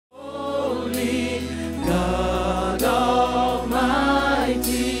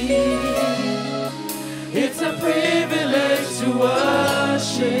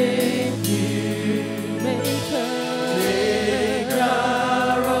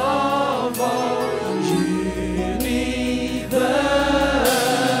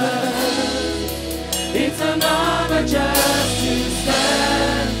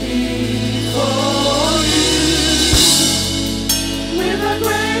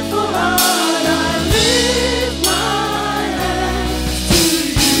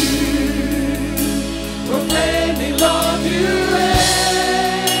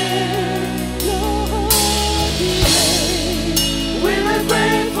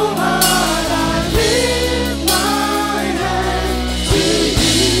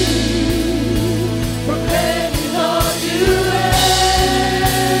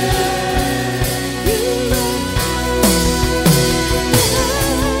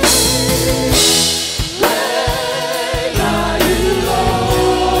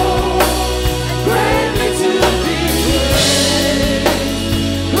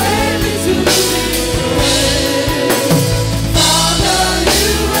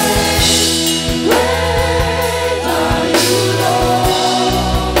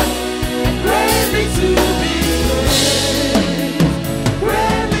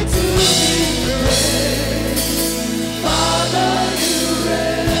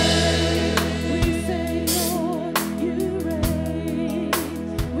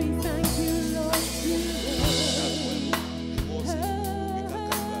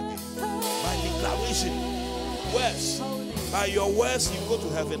By your words, you go to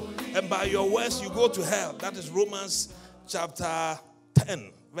heaven. And by your words, you go to hell. That is Romans chapter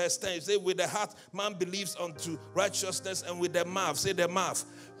 10, verse 10. You say, with the heart, man believes unto righteousness, and with the mouth, say the mouth,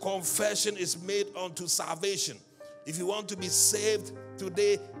 confession is made unto salvation. If you want to be saved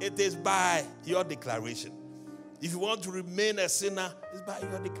today, it is by your declaration. If you want to remain a sinner, it's by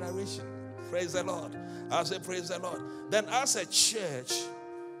your declaration. Praise the Lord. I say, praise the Lord. Then as a church,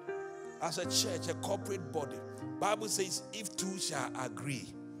 a corporate body, Bible says, if two shall agree,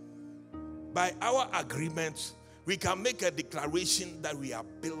 by our agreement, we can make a declaration that we are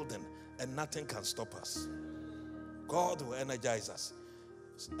building and nothing can stop us. God will energize us.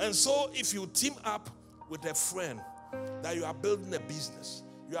 And so if you team up with a friend that you are building a business,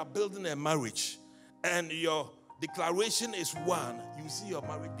 you are building a marriage, and your declaration is one, you see your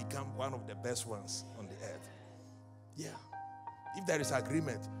marriage become one of the best ones on the earth. Yeah. If there is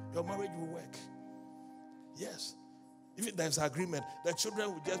agreement, your marriage will work. Yes. If there's agreement, the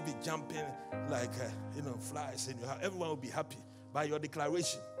children will just be jumping like, flies in your house. Everyone will be happy by your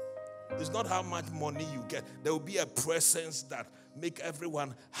declaration. It's not how much money you get. There will be a presence that make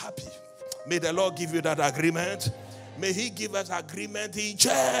everyone happy. May the Lord give you that agreement. May He give us agreement in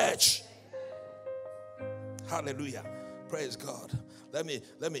church. Hallelujah. Praise God. Let me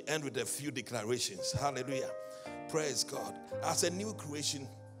end with a few declarations. Hallelujah. Praise God. As a new creation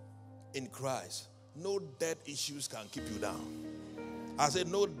in Christ, no dead issues can keep you down. I said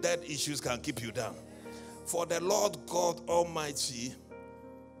no dead issues can keep you down. For the Lord God Almighty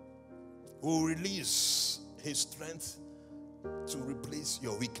will release His strength to replace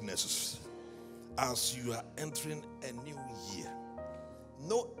your weaknesses as you are entering a new year.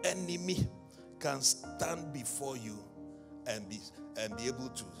 No enemy can stand before you and be able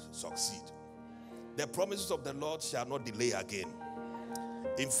to succeed. The promises of the Lord shall not delay again.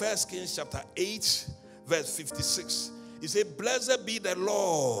 In 1 Kings chapter 8, verse 56, he said, blessed be the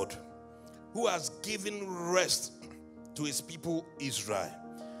Lord who has given rest to his people Israel,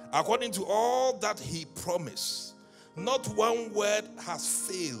 according to all that he promised. Not one word has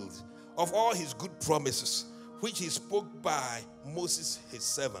failed of all his good promises, which he spoke by Moses his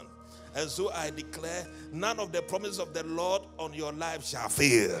servant. And so I declare, none of the promises of the Lord on your life shall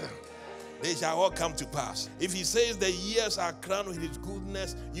fail. They shall all come to pass. If he says the years are crowned with his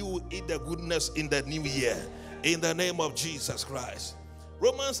goodness, you will eat the goodness in the new year. In the name of Jesus Christ.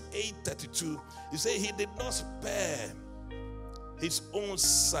 Romans 8:32, he said he did not spare his own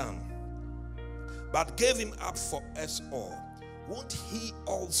son, but gave him up for us all. Won't he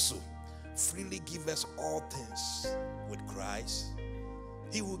also freely give us all things with Christ?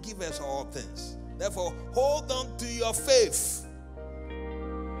 He will give us all things. Therefore, hold on to your faith.